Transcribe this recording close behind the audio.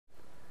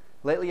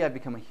Lately, I've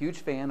become a huge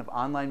fan of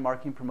online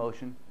marketing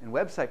promotion and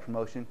website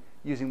promotion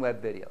using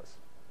web videos.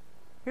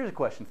 Here's a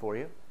question for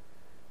you.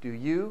 Do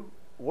you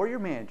or your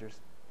managers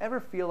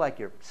ever feel like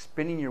you're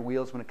spinning your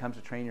wheels when it comes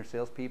to training your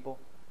salespeople?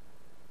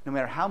 No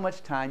matter how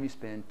much time you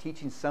spend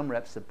teaching some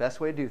reps the best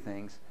way to do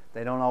things,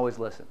 they don't always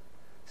listen.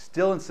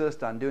 Still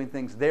insist on doing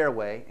things their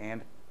way,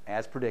 and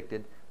as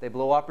predicted, they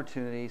blow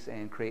opportunities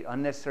and create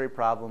unnecessary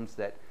problems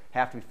that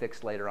have to be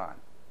fixed later on.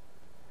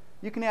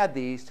 You can add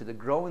these to the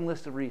growing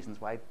list of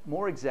reasons why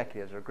more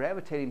executives are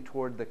gravitating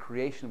toward the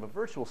creation of a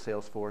virtual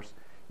sales force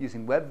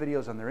using web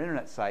videos on their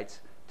internet sites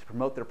to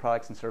promote their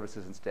products and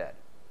services instead.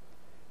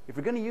 If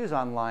you're going to use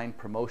online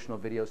promotional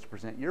videos to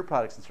present your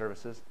products and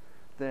services,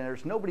 then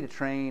there's nobody to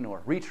train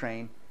or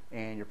retrain,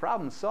 and your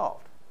problem is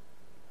solved.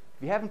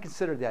 If you haven't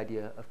considered the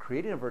idea of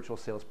creating a virtual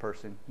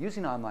salesperson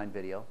using online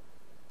video,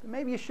 then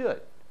maybe you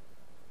should.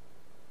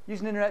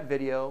 Using internet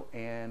video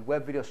and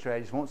web video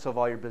strategies won't solve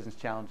all your business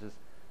challenges,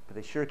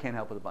 but they sure can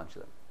help with a bunch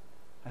of them.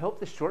 I hope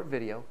this short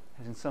video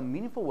has in some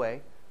meaningful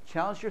way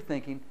challenged your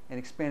thinking and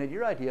expanded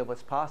your idea of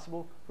what's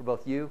possible for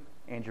both you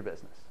and your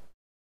business.